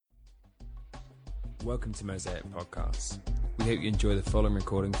Welcome to Mosaic Podcasts. We hope you enjoy the following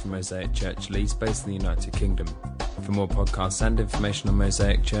recording from Mosaic Church Leeds, based in the United Kingdom. For more podcasts and information on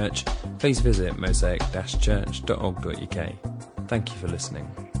Mosaic Church, please visit mosaic-church.org.uk. Thank you for listening.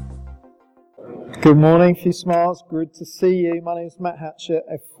 Good morning, Few Smiles. Good to see you. My name is Matt Hatchett.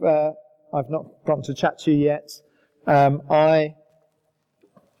 If I've not gotten to chat to you yet, I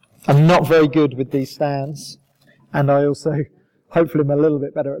am not very good with these stands, and I also hopefully I'm a little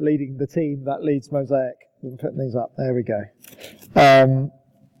bit better at leading the team that leads Mosaic than putting these up. There we go.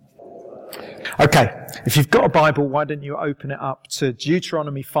 Okay, if you've got a Bible, why don't you open it up to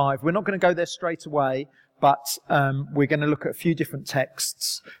Deuteronomy 5. We're not going to go there straight away, but we're going to look at a few different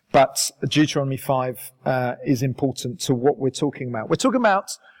texts. But Deuteronomy 5 is important to what we're talking about. We're talking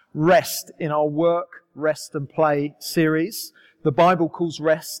about rest in our work, rest and play series. The Bible calls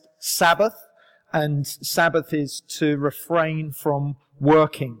rest Sabbath. And Sabbath is to refrain from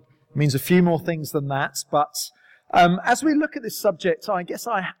working. It means a few more things than that. But as we look at this subject, I guess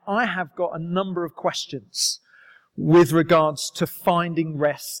I have got a number of questions with regards to finding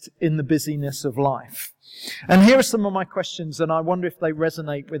rest in the busyness of life. And here are some of my questions, and I wonder if they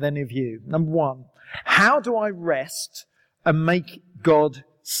resonate with any of you. Number one, how do I rest and make God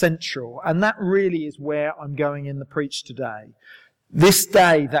central? And that really is where I'm going in the preach today. This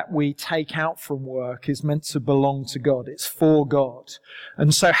day that we take out from work is meant to belong to God. It's for God.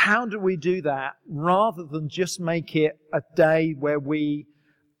 And so how do we do that rather than just make it a day where we,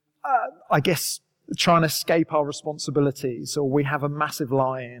 try and escape our responsibilities, or we have a massive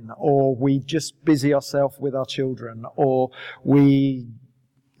lie-in, or we just busy ourselves with our children, or we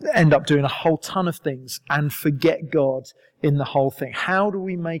end up doing a whole ton of things and forget God in the whole thing? How do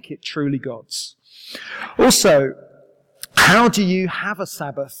we make it truly God's? Also, how do you have a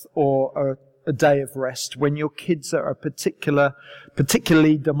Sabbath or a day of rest when your kids are a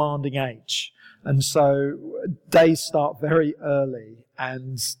particularly demanding age? And so days start very early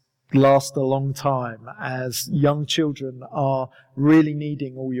and last a long time as young children are really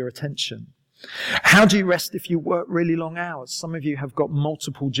needing all your attention. How do you rest if you work really long hours? Some of you have got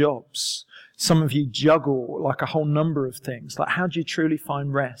multiple jobs. Some of you juggle like a whole number of things. Like, how do you truly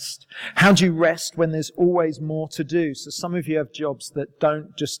find rest? How do you rest when there's always more to do? So some of you have jobs that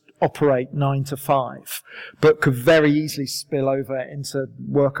don't just operate 9 to 5, but could very easily spill over into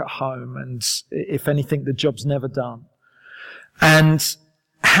work at home. And if anything, the job's never done. And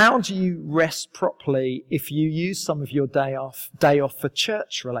how do you rest properly if you use some of your day off for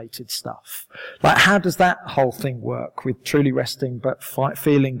church-related stuff? Like, how does that whole thing work with truly resting but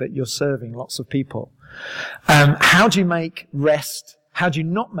feeling that you're serving lots of people? How do you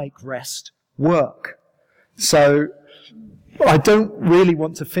not make rest work? So I don't really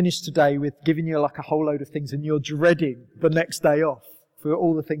want to finish today with giving you like a whole load of things and you're dreading the next day off for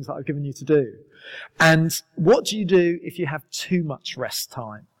all the things that I've given you to do. And what do you do if you have too much rest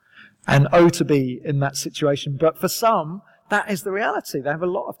time? And to be in that situation. But for some, that is the reality. They have a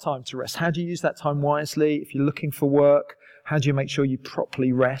lot of time to rest. How do you use that time wisely? If you're looking for work, how do you make sure you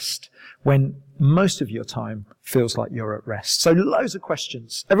properly rest when most of your time feels like you're at rest? So loads of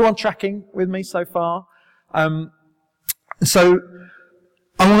questions. Everyone tracking with me so far? So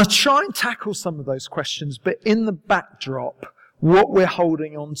I want to try and tackle some of those questions, but in the backdrop, what we're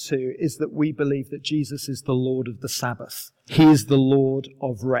holding on to is that we believe that Jesus is the Lord of the Sabbath. He is the Lord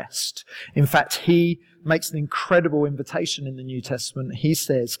of rest. In fact, he makes an incredible invitation in the New Testament. He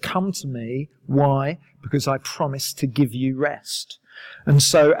says, "Come to me." Why? Because I promise to give you rest. And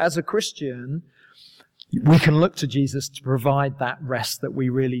so as a Christian, we can look to Jesus to provide that rest that we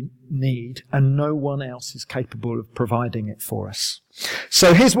really need, and no one else is capable of providing it for us.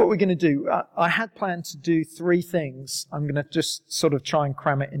 So here's what we're going to do. I had planned to do 3 things. I'm going to just sort of try and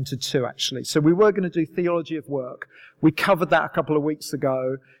cram it into 2, actually. So we were going to do Theology of Work. We covered that a couple of weeks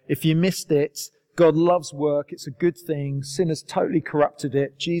ago. If you missed it, God loves work. It's a good thing. Sin has totally corrupted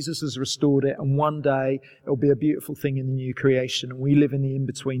it. Jesus has restored it. And one day it'll be a beautiful thing in the new creation. And we live in the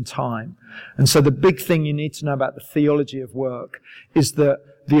in-between time. And so the big thing you need to know about the theology of work is that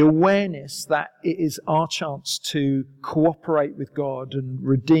the awareness that it is our chance to cooperate with God and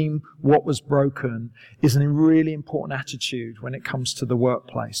redeem what was broken is a really important attitude when it comes to the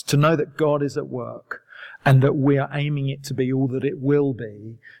workplace. To know that God is at work and that we are aiming it to be all that it will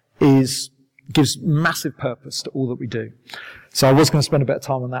be gives massive purpose to all that we do. So I was going to spend a bit of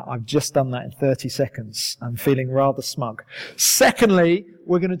time on that. I've just done that in 30 seconds. I'm feeling rather smug. Secondly,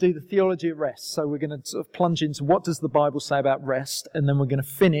 we're going to do the theology of rest. So we're going to sort of plunge into what does the Bible say about rest, and then we're going to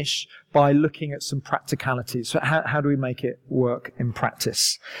finish by looking at some practicalities. So how do we make it work in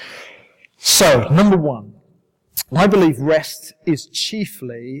practice? So, number one, I believe rest is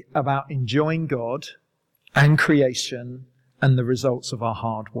chiefly about enjoying God and creation and the results of our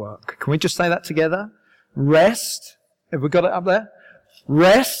hard work. Can we just say that together? Rest, have we got it up there?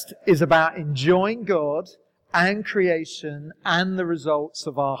 Rest is about enjoying God and creation and the results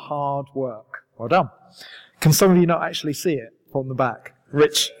of our hard work. Well done. Can some of you not actually see it from the back?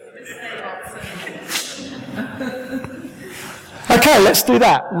 Rich? Okay, let's do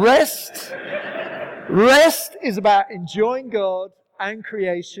that. Rest is about enjoying God and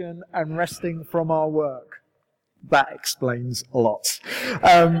creation and resting from our work. That explains a lot.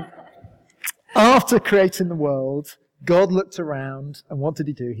 After creating the world, God looked around, and what did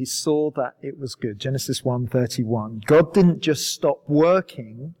he do? He saw that it was good. Genesis 1:31. God didn't just stop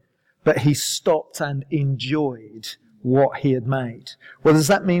working, but he stopped and enjoyed what he had made. What does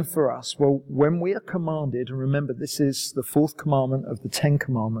that mean for us? Well, when we are commanded, and remember this is the fourth commandment of the 10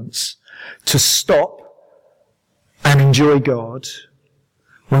 commandments, to stop and enjoy God,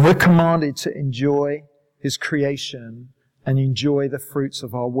 when we're commanded to enjoy his creation and enjoy the fruits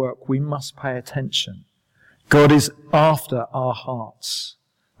of our work, we must pay attention. God is after our hearts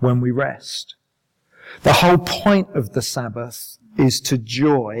when we rest. The whole point of the Sabbath is to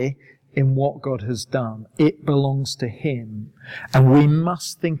joy in what God has done. It belongs to him, and we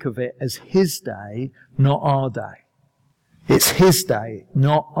must think of it as his day, not our day. It's his day,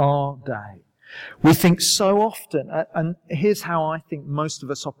 not our day. We think so often, and here's how I think most of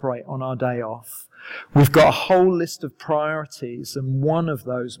us operate on our day off. We've got a whole list of priorities, and one of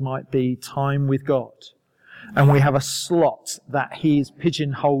those might be time with God. And we have a slot that he is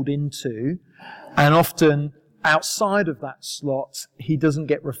pigeonholed into, and often outside of that slot, he doesn't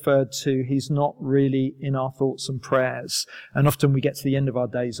get referred to. He's not really in our thoughts and prayers. And often we get to the end of our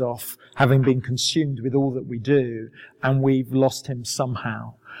days off, having been consumed with all that we do, and we've lost him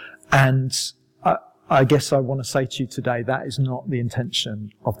somehow. And I guess I want to say to you today, that is not the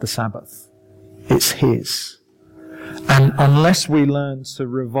intention of the Sabbath. It's his. And unless we learn to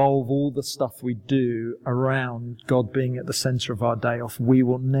revolve all the stuff we do around God being at the center of our day off, we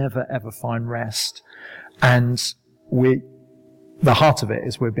will never ever find rest. And the heart of it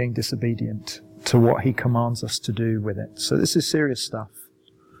is we're being disobedient to what he commands us to do with it. So this is serious stuff.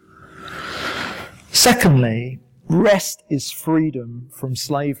 Secondly, rest is freedom from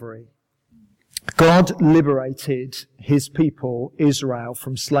slavery. God liberated his people, Israel,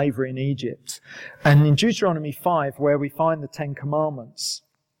 from slavery in Egypt. And in Deuteronomy 5, where we find the 10 Commandments,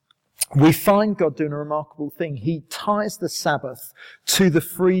 we find God doing a remarkable thing. He ties the Sabbath to the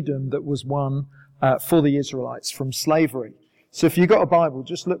freedom that was won for the Israelites from slavery. So if you've got a Bible,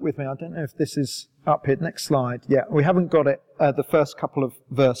 just look with me. I don't know if this is up here. Next slide. Yeah, we haven't got it, the first couple of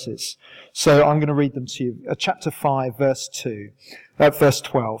verses. So I'm going to read them to you. Chapter 5, verse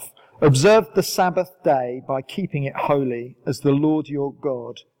 12. Observe the Sabbath day by keeping it holy, as the Lord your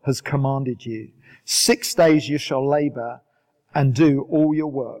God has commanded you. 6 days you shall labour and do all your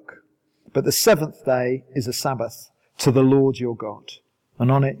work. But the seventh day is a Sabbath to the Lord your God.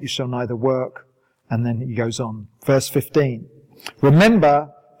 And on it you shall neither work. And then he goes on. Verse 15.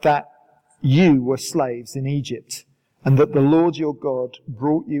 Remember that you were slaves in Egypt, and that the Lord your God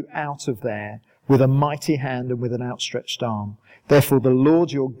brought you out of there with a mighty hand and with an outstretched arm. Therefore the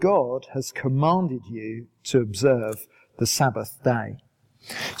Lord your God has commanded you to observe the Sabbath day.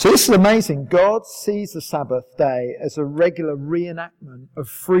 So this is amazing. God sees the Sabbath day as a regular reenactment of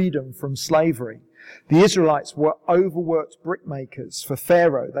freedom from slavery. The Israelites were overworked brickmakers for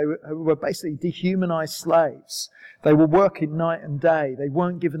Pharaoh. They were basically dehumanized slaves. They were working night and day. They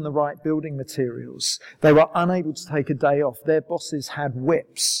weren't given the right building materials. They were unable to take a day off. Their bosses had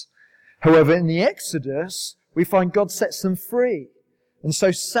whips. However, in the Exodus, we find God sets them free. And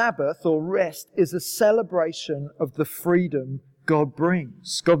so Sabbath or rest is a celebration of the freedom God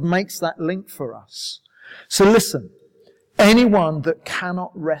brings. God makes that link for us. So listen, anyone that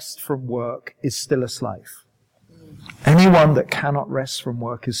cannot rest from work is still a slave. Anyone that cannot rest from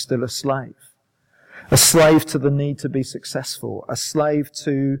work is still a slave. A slave to the need to be successful, a slave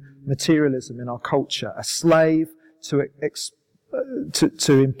to materialism in our culture, a slave to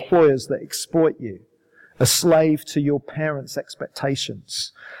employers that exploit you, a slave to your parents'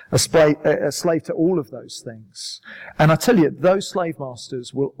 expectations, a slave to all of those things. And I tell you, those slave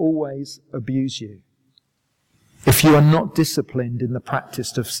masters will always abuse you if you are not disciplined in the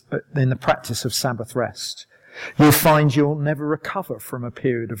practice of Sabbath rest. You'll find you'll never recover from a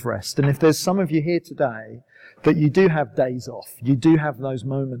period of rest. And if there's some of you here today that you do have days off, you do have those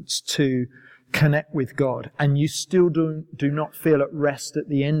moments to connect with God, and you still do not feel at rest at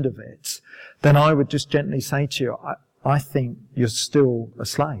the end of it, then I would just gently say to you, I think you're still a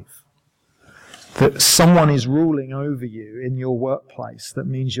slave. that someone is ruling over you in your workplace, that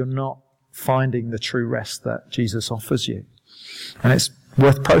means you're not finding the true rest that Jesus offers you. And it's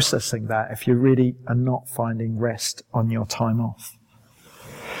worth processing that if you really are not finding rest on your time off.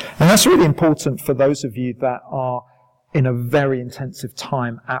 And that's really important for those of you that are in a very intensive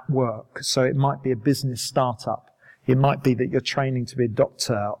time at work. So it might be a business startup. It might be that you're training to be a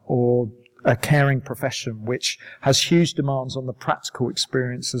doctor or a caring profession, which has huge demands on the practical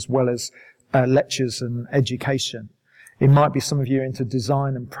experience as well as lectures and education. It might be some of you into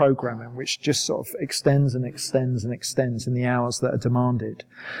design and programming, which just sort of extends and extends and extends in the hours that are demanded.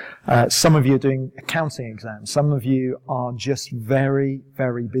 Some of you are doing accounting exams. Some of you are just very,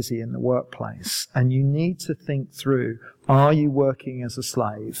 very busy in the workplace. And you need to think through, are you working as a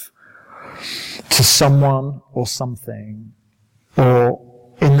slave to someone or something?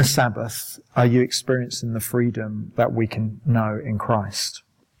 Or in the Sabbath, are you experiencing the freedom that we can know in Christ?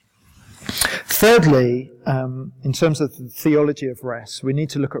 Thirdly, in terms of the theology of rest, we need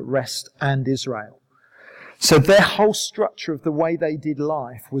to look at rest and Israel. So their whole structure of the way they did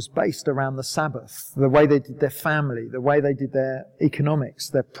life was based around the Sabbath, the way they did their family, the way they did their economics,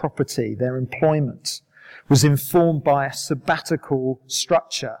 their property, their employment, was informed by a sabbatical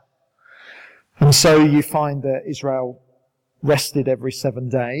structure. And so you find that Israel rested every 7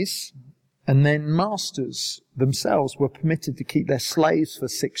 days. And then masters themselves were permitted to keep their slaves for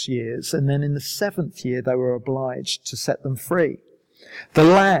 6 years. And then in the 7th year, they were obliged to set them free. The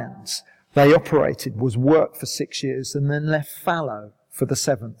land they operated was worked for 6 years and then left fallow for the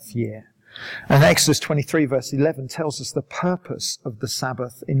 7th year. And Exodus 23 verse 11 tells us the purpose of the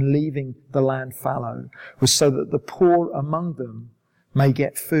Sabbath in leaving the land fallow was so that the poor among them may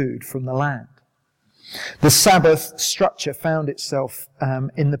get food from the land. The Sabbath structure found itself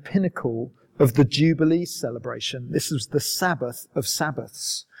in the pinnacle of the Jubilee celebration. This was the Sabbath of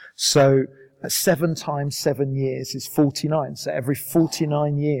Sabbaths. So 7 times 7 years is 49. So every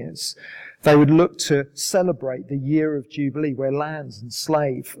 49 years, they would look to celebrate the year of Jubilee, where lands and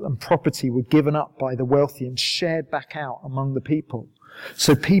slave and property were given up by the wealthy and shared back out among the people.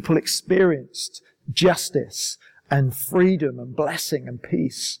 So people experienced justice and freedom and blessing and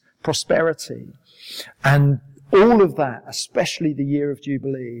peace, prosperity. And all of that, especially the year of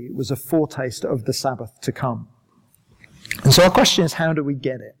Jubilee, was a foretaste of the Sabbath to come. And so our question is, how do we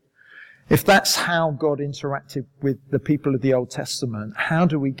get it? If that's how God interacted with the people of the Old Testament, how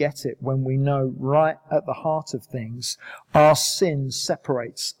do we get it when we know right at the heart of things, our sin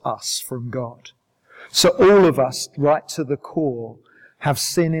separates us from God? So all of us, right to the core, have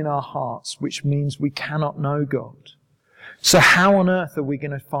sin in our hearts, which means we cannot know God. So how on earth are we going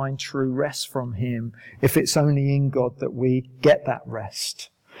to find true rest from Him if it's only in God that we get that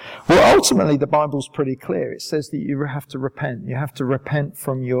rest? Well, ultimately, the Bible's pretty clear. It says that you have to repent. You have to repent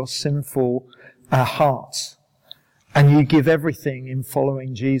from your sinful heart. And you give everything in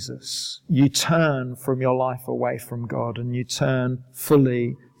following Jesus. You turn from your life away from God and you turn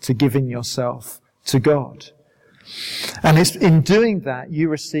fully to giving yourself to God. And it's in doing that you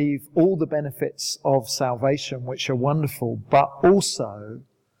receive all the benefits of salvation, which are wonderful, but also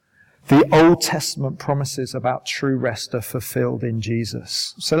the Old Testament promises about true rest are fulfilled in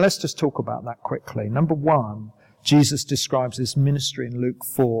Jesus. So let's just talk about that quickly. Number one, Jesus describes his ministry in Luke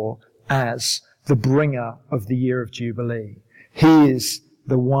 4 as the bringer of the year of Jubilee. He is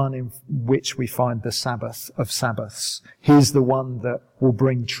the one in which we find the Sabbath of Sabbaths. He is the one that will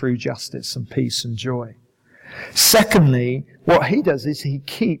bring true justice and peace and joy. Secondly, what he does is he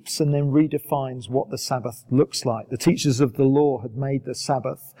keeps and then redefines what the Sabbath looks like. The teachers of the law had made the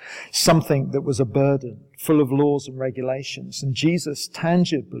Sabbath something that was a burden, full of laws and regulations. And Jesus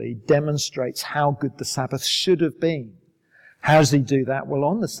tangibly demonstrates how good the Sabbath should have been. How does he do that? Well,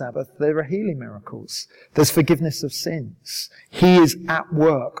 on the Sabbath, there are healing miracles. There's forgiveness of sins. He is at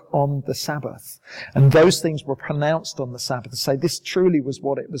work on the Sabbath. And those things were pronounced on the Sabbath to say this truly was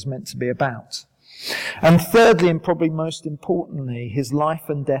what it was meant to be about. And thirdly, and probably most importantly, his life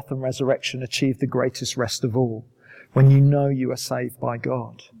and death and resurrection achieved the greatest rest of all. When you know you are saved by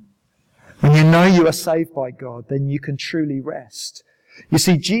God. When you know you are saved by God, then you can truly rest. You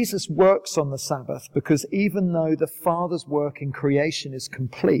see, Jesus works on the Sabbath because even though the Father's work in creation is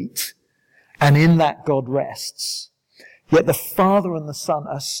complete, and in that God rests, yet the Father and the Son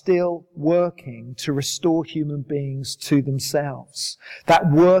are still working to restore human beings to themselves.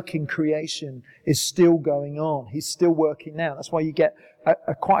 That work in creation is still going on. He's still working now. That's why you get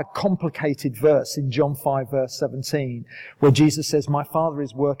quite a complicated verse in John 5 verse 17, where Jesus says, "My Father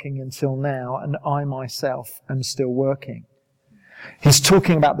is working until now, and I myself am still working." He's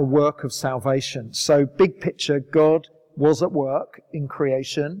talking about the work of salvation. So big picture, God was at work in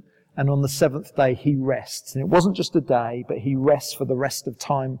creation, and on the seventh day he rests. And it wasn't just a day, but he rests for the rest of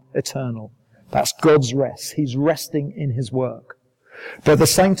time eternal. That's God's rest. He's resting in his work. But at the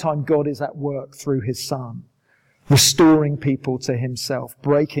same time, God is at work through his Son, restoring people to himself,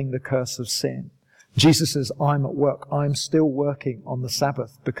 breaking the curse of sin. Jesus says, I'm at work. I'm still working on the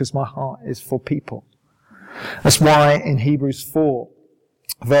Sabbath because my heart is for people. That's why in Hebrews 4,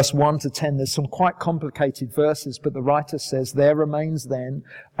 verse 1 to 10, there's some quite complicated verses, but the writer says, there remains then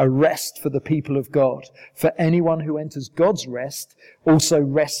a rest for the people of God. For anyone who enters God's rest also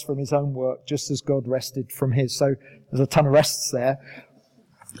rests from his own work, just as God rested from his. So there's a ton of rests there.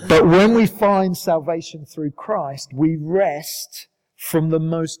 But when we find salvation through Christ, we rest from the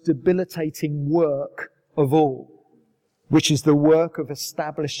most debilitating work of all, which is the work of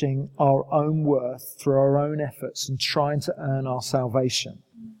establishing our own worth through our own efforts and trying to earn our salvation.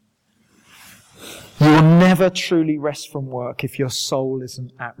 You will never truly rest from work if your soul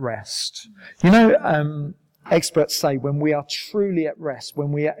isn't at rest. You know, experts say when we are truly at rest,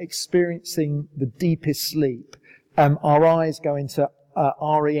 when we are experiencing the deepest sleep, our eyes go into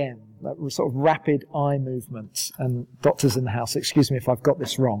REM, that sort of rapid eye movements. And doctors in the house, excuse me if I've got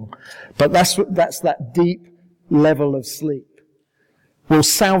this wrong, but that's that deep level of sleep. Well,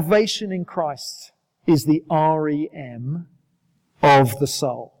 salvation in Christ is the REM of the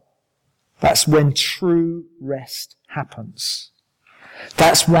soul. That's when true rest happens.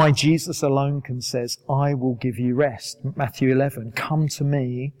 That's why Jesus alone can says, I will give you rest. Matthew 11, come to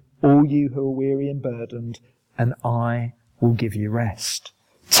me, all you who are weary and burdened, and I will give you rest.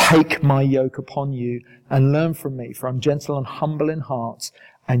 Take my yoke upon you and learn from me, for I'm gentle and humble in heart,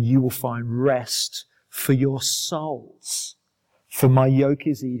 and you will find rest for your souls. For my yoke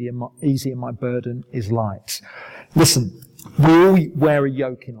is easy and my burden is light. Listen, we all wear a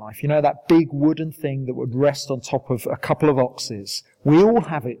yoke in life. You know, that big wooden thing that would rest on top of a couple of oxes. We all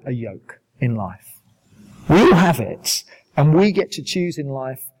have it, a yoke in life. We all have it. And we get to choose in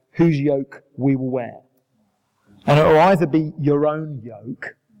life whose yoke we will wear. And it will either be your own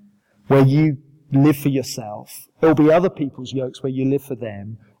yoke, where you live for yourself. It will be other people's yokes where you live for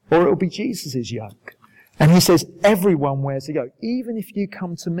them. Or it will be Jesus' yoke. And he says, everyone wears a yoke. Even if you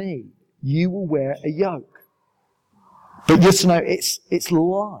come to me, you will wear a yoke. But just to know, it's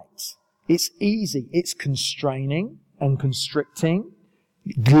light. It's easy. It's constraining and constricting.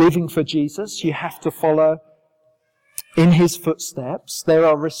 Living for Jesus, you have to follow in his footsteps. There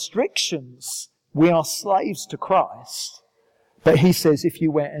are restrictions. We are slaves to Christ. But he says, if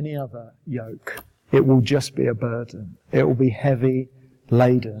you wear any other yoke, it will just be a burden. It will be heavy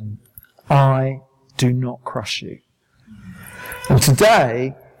laden. I do not crush you. And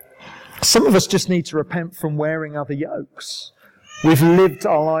today, some of us just need to repent from wearing other yokes. We've lived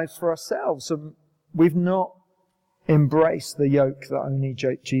our lives for ourselves and we've not embraced the yoke that only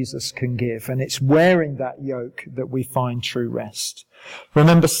Jesus can give. And it's wearing that yoke that we find true rest.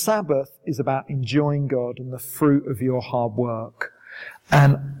 Remember, Sabbath is about enjoying God and the fruit of your hard work.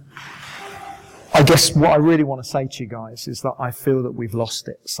 And I guess what I really want to say to you guys is that I feel that we've lost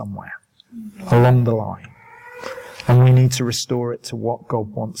it somewhere along the line. And we need to restore it to what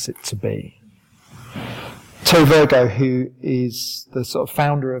God wants it to be. Terry Virgo, who is the sort of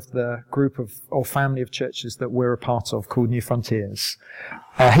founder of the group of, or family of churches that we're a part of called New Frontiers,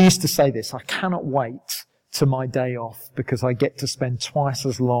 he used to say this, I cannot wait to my day off because I get to spend twice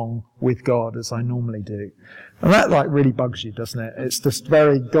as long with God as I normally do. And that really bugs you, doesn't it? It's just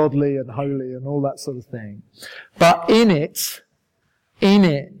very godly and holy and all that sort of thing. But in it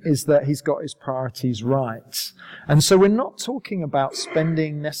is that he's got his priorities right. And so we're not talking about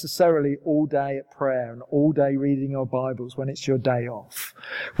spending necessarily all day at prayer and all day reading your Bibles when it's your day off.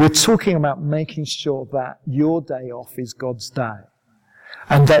 We're talking about making sure that your day off is God's day.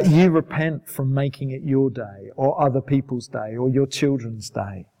 And that you repent from making it your day or other people's day or your children's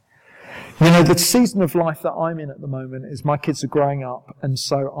day. You know, the season of life that I'm in at the moment is my kids are growing up, and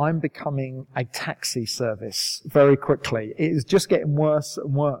so I'm becoming a taxi service very quickly. It is just getting worse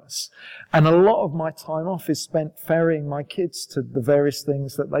and worse. And a lot of my time off is spent ferrying my kids to the various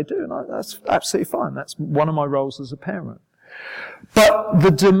things that they do, and that's absolutely fine. That's one of my roles as a parent. But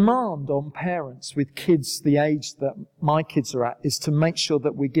the demand on parents with kids the age that my kids are at is to make sure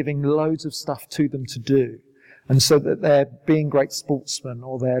that we're giving loads of stuff to them to do. And so that they're being great sportsmen,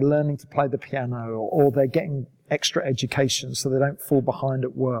 or they're learning to play the piano, or they're getting extra education so they don't fall behind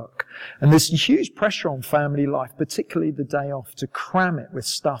at work. And there's huge pressure on family life, particularly the day off, to cram it with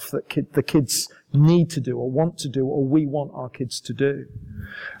stuff that the kids need to do or want to do or we want our kids to do.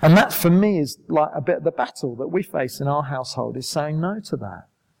 And that for me is like a bit of the battle that we face in our household, is saying no to that.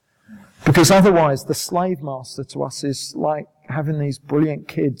 Because otherwise the slave master to us is like having these brilliant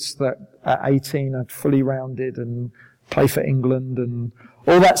kids that at 18 are fully rounded and play for England and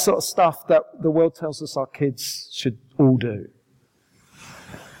all that sort of stuff that the world tells us our kids should all do.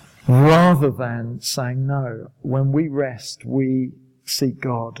 Rather than saying, no, when we rest, we seek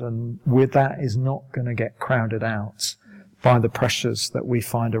God, and with that is not going to get crowded out by the pressures that we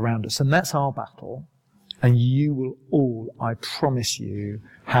find around us. And that's our battle. And you will all, I promise you,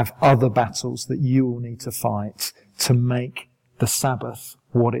 have other battles that you will need to fight to make the Sabbath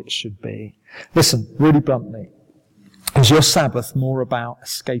what it should be. Listen, really bluntly, is your Sabbath more about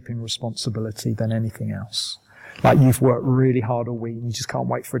escaping responsibility than anything else? Like you've worked really hard all week and you just can't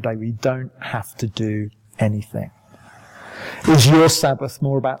wait for a day where you don't have to do anything. Is your Sabbath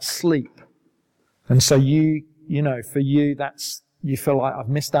more about sleep? And so you know, for you, you feel like I've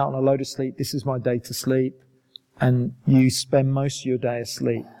missed out on a load of sleep. This is my day to sleep. And you spend most of your day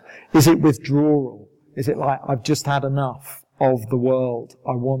asleep. Is it withdrawal? Is it like, I've just had enough of the world,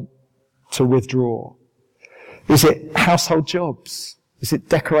 I want to withdraw? Is it household jobs? Is it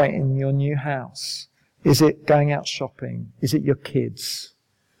decorating your new house? Is it going out shopping? Is it your kids?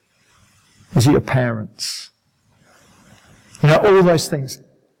 Is it your parents? You know, all those things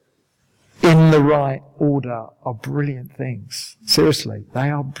in the right order are brilliant things. Seriously, they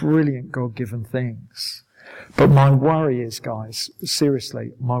are brilliant God-given things. But my worry is, guys,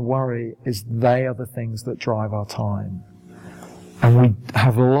 seriously, my worry is they are the things that drive our time. And we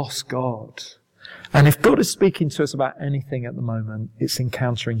have lost God. And if God is speaking to us about anything at the moment, it's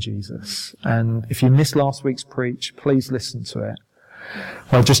encountering Jesus. And if you missed last week's preach, please listen to it.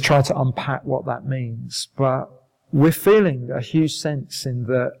 I'll just try to unpack what that means. But we're feeling a huge sense in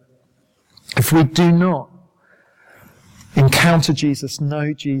that if we do not encounter Jesus,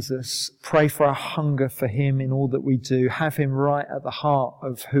 know Jesus, pray for our hunger for Him in all that we do, have Him right at the heart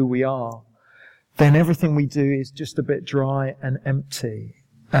of who we are, then everything we do is just a bit dry and empty.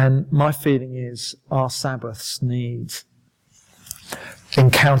 And my feeling is our Sabbaths need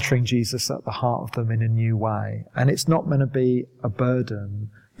encountering Jesus at the heart of them in a new way. And it's not meant to be a burden.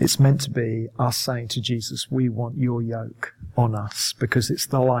 It's meant to be us saying to Jesus, we want your yoke on us because it's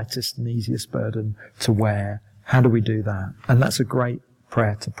the lightest and easiest burden to wear. How do we do that? And that's a great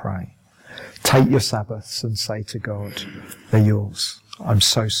prayer to pray. Take your Sabbaths and say to God, they're yours. I'm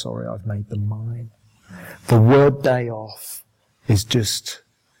so sorry I've made them mine. The word day off is just,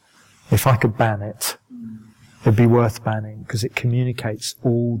 if I could ban it, it'd be worth banning because it communicates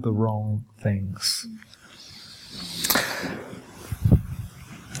all the wrong things.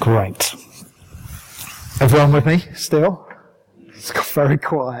 Great. Everyone with me still? It's got very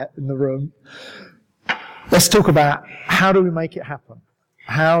quiet in the room. Let's talk about how do we make it happen?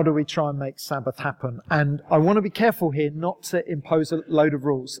 How do we try and make Sabbath happen? And I want to be careful here not to impose a load of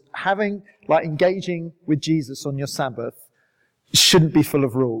rules. Engaging with Jesus on your Sabbath shouldn't be full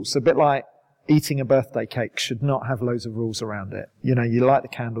of rules. A bit like eating a birthday cake should not have loads of rules around it. You know, you light the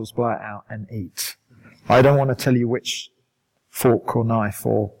candles, blow it out and eat. I don't want to tell you which fork or knife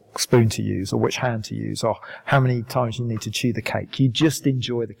or spoon to use or which hand to use or how many times you need to chew the cake. You just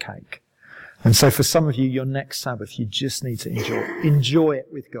enjoy the cake. And so for some of you, your next Sabbath, you just need to enjoy it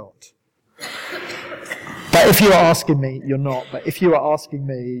with God. But if you are asking me, you're not, but if you are asking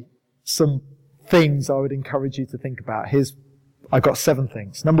me some things I would encourage you to think about, I've got 7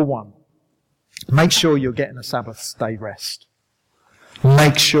 things. Number 1, make sure you're getting a Sabbath day rest.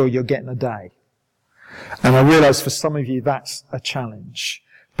 Make sure you're getting a day. And I realise for some of you that's a challenge.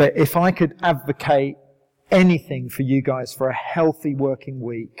 But if I could advocate anything for you guys for a healthy working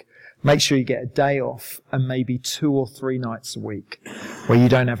week, make sure you get a day off and maybe 2 or 3 nights a week where you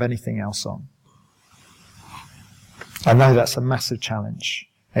don't have anything else on. I know that's a massive challenge.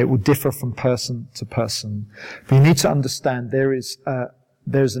 It will differ from person to person. But you need to understand there's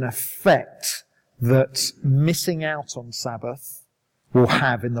an effect that missing out on Sabbath will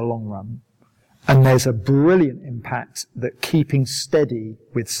have in the long run. And there's a brilliant impact that keeping steady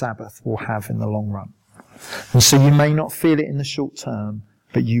with Sabbath will have in the long run. And so you may not feel it in the short term,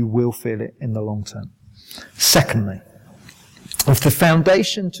 but you will feel it in the long term. Secondly, if the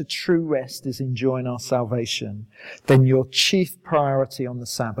foundation to true rest is enjoying our salvation, then your chief priority on the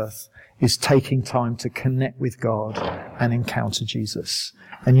Sabbath is taking time to connect with God and encounter Jesus.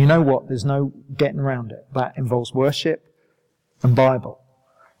 And you know what? There's no getting around it. That involves worship and Bible.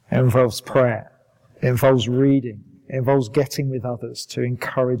 It involves prayer. It involves reading. It involves getting with others to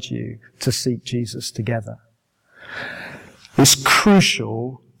encourage you to seek Jesus together. It's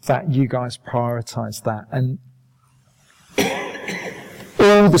crucial that you guys prioritize that. And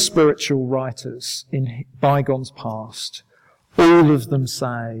all the spiritual writers in bygones past, all of them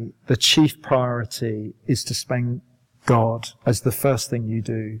say the chief priority is to spend God as the first thing you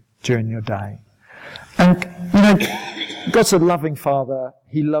do during your day. And, God's a loving Father.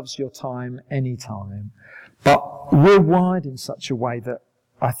 He loves your time anytime. But we're wired in such a way that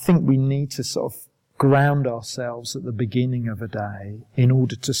I think we need to sort of ground ourselves at the beginning of a day in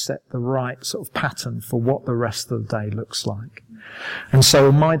order to set the right sort of pattern for what the rest of the day looks like. And so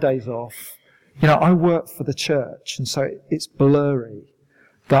on my days off, I work for the church, and so it's blurry.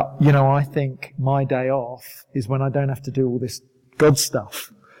 But, I think my day off is when I don't have to do all this God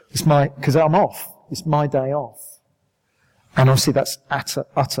stuff. Because I'm off. It's my day off. And obviously that's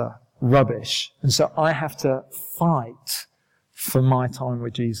utter rubbish. And so I have to fight for my time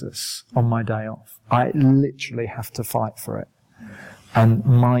with Jesus on my day off. I literally have to fight for it. And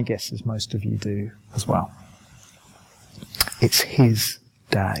my guess is most of you do as well. It's his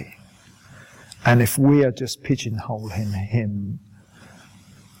day. And if we are just pigeonholing him,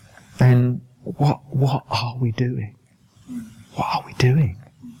 then what are we doing? What are we doing?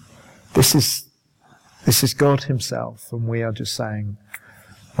 This is God himself, and we are just saying,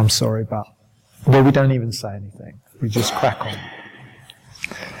 I'm sorry, but... Well, we don't even say anything. We just crack on.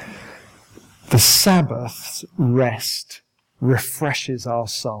 The Sabbath's rest refreshes our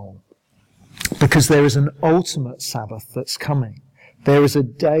soul, because there is an ultimate Sabbath that's coming. There is a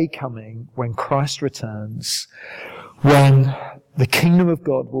day coming when Christ returns, when the kingdom of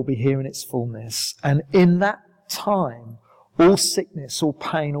God will be here in its fullness, and in that time, all sickness, all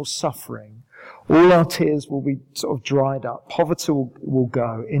pain, all suffering, all our tears will be sort of dried up. Poverty will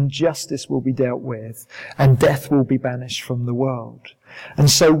go. Injustice will be dealt with. And death will be banished from the world. And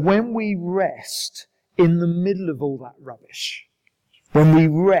so when we rest in the middle of all that rubbish, when we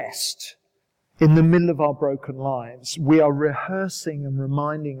rest in the middle of our broken lives, we are rehearsing and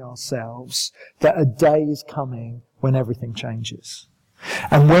reminding ourselves that a day is coming when everything changes.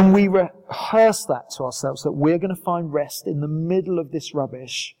 And when we rehearse that to ourselves, that we're going to find rest in the middle of this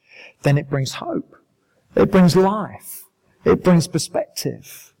rubbish, then it brings hope. It brings life. It brings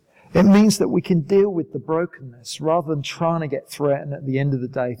perspective. It means that we can deal with the brokenness rather than trying to get through it and at the end of the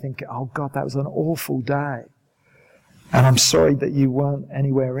day thinking, oh God, that was an awful day. And I'm sorry that you weren't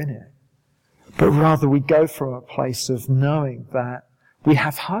anywhere in it. But rather we go from a place of knowing that we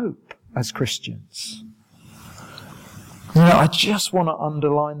have hope as Christians. I just want to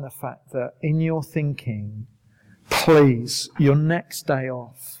underline the fact that in your thinking, please, your next day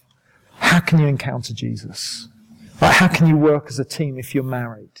off, how can you encounter Jesus? How can you work as a team if you're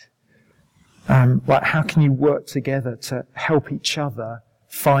married? How can you work together to help each other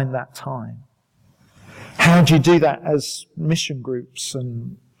find that time? How do you do that as mission groups?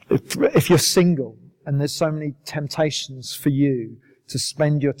 And if you're single and there's so many temptations for you to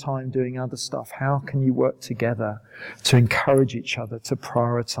spend your time doing other stuff, how can you work together to encourage each other to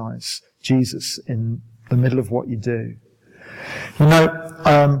prioritize Jesus in the middle of what you do? Bob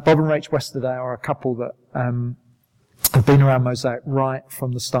and Rach Westerday are a couple that have been around Mosaic right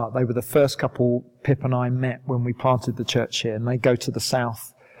from the start. They were the first couple Pip and I met when we planted the church here, and they go to the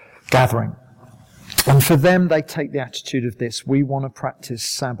South gathering. And for them, they take the attitude of this: we want to practice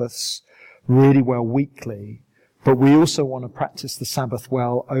Sabbaths really well weekly, but we also want to practice the Sabbath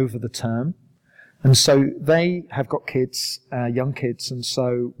well over the term. And so they have got kids, young kids, and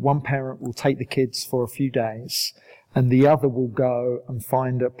so one parent will take the kids for a few days, and the other will go and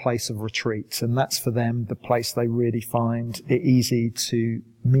find a place of retreat. And that's for them the place they really find it easy to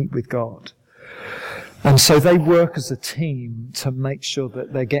meet with God. And so they work as a team to make sure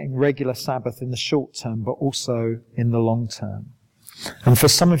that they're getting regular Sabbath in the short term, but also in the long term. And for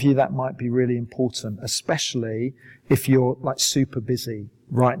some of you, that might be really important, especially if you're super busy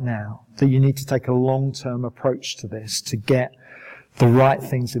right now, that you need to take a long-term approach to this to get the right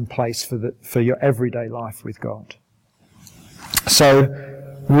things in place for your everyday life with God. So,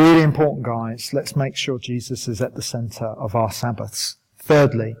 really important, guys. Let's make sure Jesus is at the center of our Sabbaths.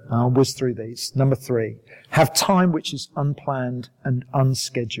 Thirdly, I'll whiz through these. Number 3, have time which is unplanned and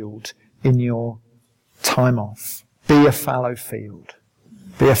unscheduled in your time off. Be a fallow field.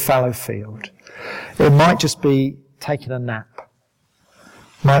 Be a fallow field. It might just be taking a nap.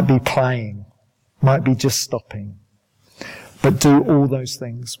 Might be playing. Might be just stopping. But do all those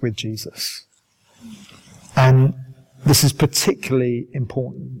things with Jesus. And this is particularly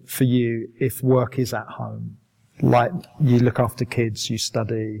important for you if work is at home. Like you look after kids, you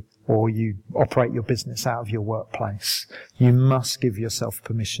study, or you operate your business out of your workplace. You must give yourself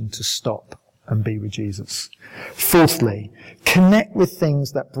permission to stop and be with Jesus. Fourthly, connect with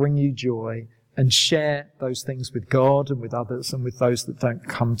things that bring you joy and share those things with God and with others and with those that don't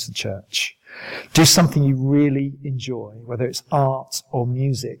come to church. Do something you really enjoy, whether it's art or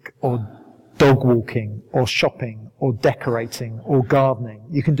music or dog walking or shopping or decorating or gardening.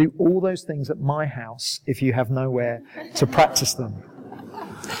 You can do all those things at my house if you have nowhere to practice them.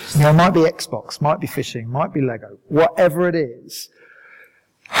 You know, it might be Xbox, might be fishing, might be Lego, whatever it is.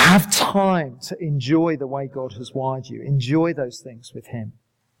 Have time to enjoy the way God has wired you. Enjoy those things with Him.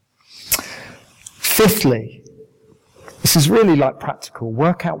 Fifthly, this is really like practical.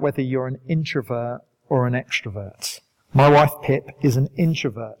 Work out whether you're an introvert or an extrovert. My wife Pip is an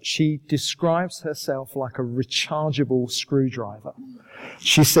introvert. She describes herself like a rechargeable screwdriver.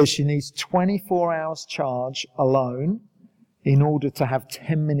 She says she needs 24 hours charge alone in order to have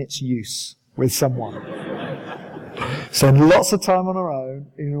 10 minutes use with someone. So lots of time on her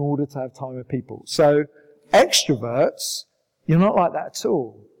own in order to have time with people. So extroverts, you're not like that at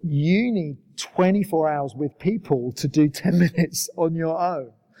all. You need 24 hours with people to do 10 minutes on your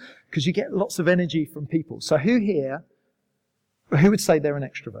own because you get lots of energy from people. So who would say they're an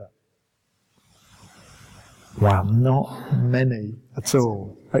extrovert? Wow, not many at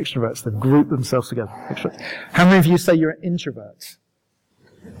all. Extroverts, they've grouped themselves together. Extroverts. How many of you say you're an introvert?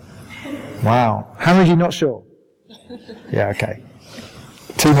 Wow. How many of you not sure? Yeah, okay.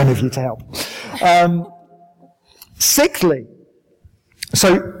 Too many of you to help. Sixthly,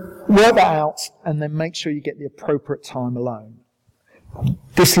 so work that out and then make sure you get the appropriate time alone.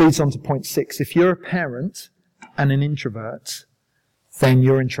 This leads on to point 6. If you're a parent and an introvert, then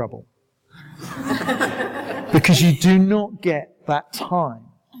you're in trouble. Because you do not get that time.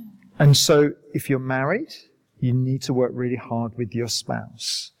 And so if you're married, you need to work really hard with your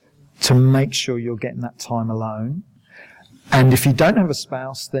spouse to make sure you're getting that time alone. And if you don't have a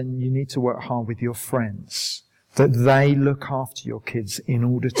spouse, then you need to work hard with your friends, that they look after your kids in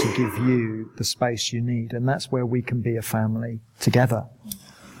order to give you the space you need. And that's where we can be a family together.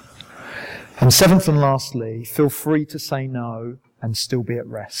 And seventh and lastly, feel free to say no and still be at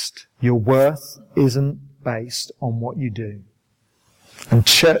rest. Your worth isn't based on what you do. And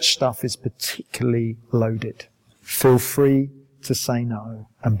church stuff is particularly loaded. Feel free to say no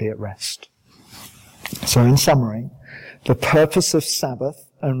and be at rest. So in summary, the purpose of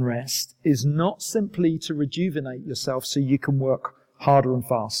Sabbath and rest is not simply to rejuvenate yourself so you can work harder and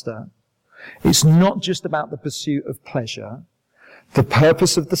faster. It's not just about the pursuit of pleasure. The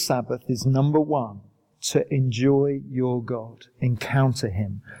purpose of the Sabbath is, number one, to enjoy your God, encounter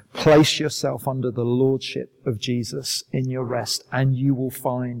Him, place yourself under the lordship of Jesus in your rest, and you will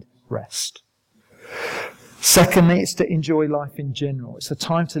find rest. Secondly, it's to enjoy life in general. It's a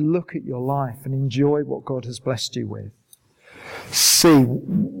time to look at your life and enjoy what God has blessed you with.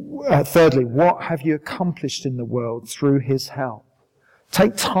 Thirdly, what have you accomplished in the world through His help?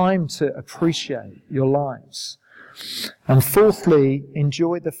 Take time to appreciate your lives. And fourthly,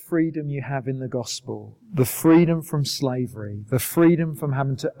 enjoy the freedom you have in the gospel, the freedom from slavery, the freedom from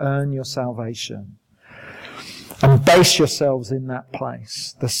having to earn your salvation. And base yourselves in that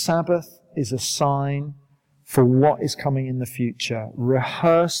place. The Sabbath is a sign for what is coming in the future.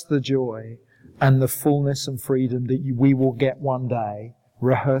 Rehearse the joy and the fullness and freedom that we will get one day.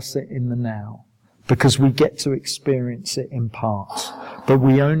 Rehearse it in the now, because we get to experience it in part, but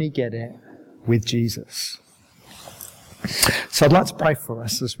we only get it with Jesus. So I'd like to pray for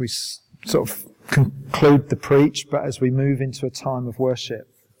us as we sort of conclude the preach, but as we move into a time of worship.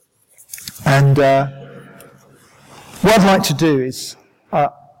 And what I'd like to do is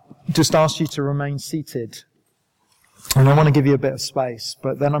just ask you to remain seated. And I want to give you a bit of space,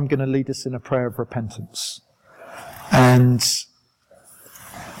 but then I'm going to lead us in a prayer of repentance. And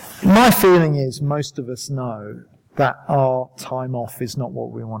my feeling is most of us know that our time off is not what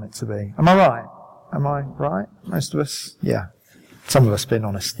we want it to be. Am I right? Am I right? Most of us? Yeah. Some of us, being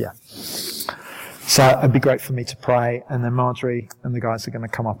honest, yeah. So it'd be great for me to pray, and then Marjorie and the guys are going to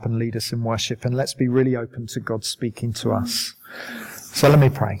come up and lead us in worship, and let's be really open to God speaking to us. So let me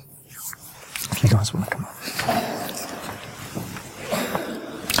pray. If you guys want to come up.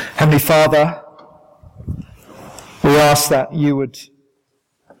 Heavenly Father, we ask that you would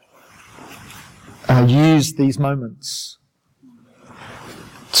use these moments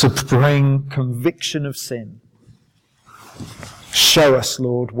to bring conviction of sin. Show us,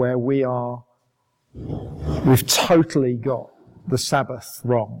 Lord, where we've totally got the Sabbath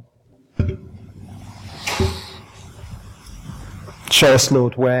wrong. Show us,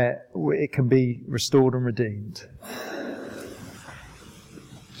 Lord, where it can be restored and redeemed.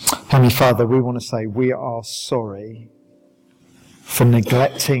 Heavenly Father, we want to say we are sorry for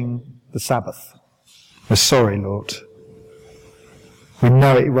neglecting the Sabbath. We're sorry, Lord. We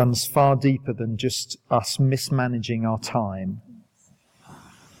know it runs far deeper than just us mismanaging our time.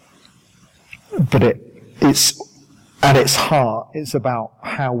 But it's at its heart, it's about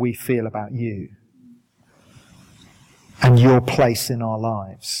how we feel about you and your place in our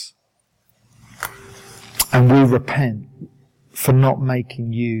lives. And we repent for not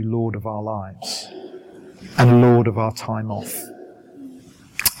making you Lord of our lives and Lord of our time off.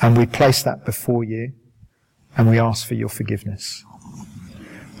 And we place that before you, and we ask for your forgiveness.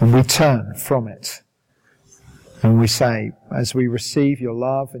 And we turn from it, and we say, as we receive your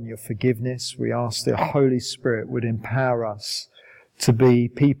love and your forgiveness, we ask the Holy Spirit would empower us to be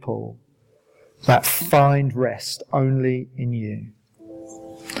people that find rest only in you.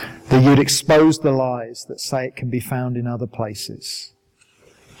 That you'd expose the lies that say it can be found in other places.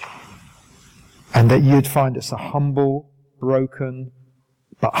 And that you'd find us a humble, broken,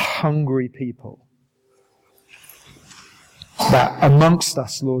 but hungry people. That amongst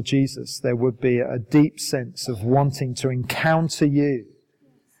us, Lord Jesus, there would be a deep sense of wanting to encounter you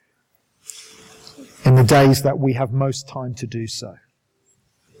in the days that we have most time to do so.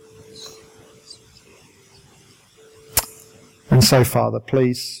 And so, Father,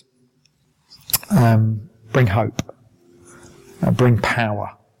 please bring hope, bring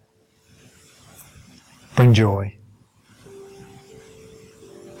power, bring joy,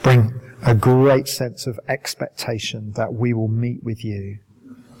 bring a great sense of expectation that we will meet with you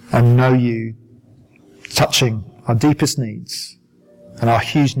and know you touching our deepest needs and our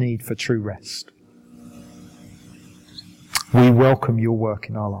huge need for true rest. We welcome your work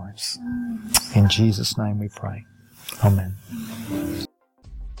in our lives. In Jesus' name we pray. Amen.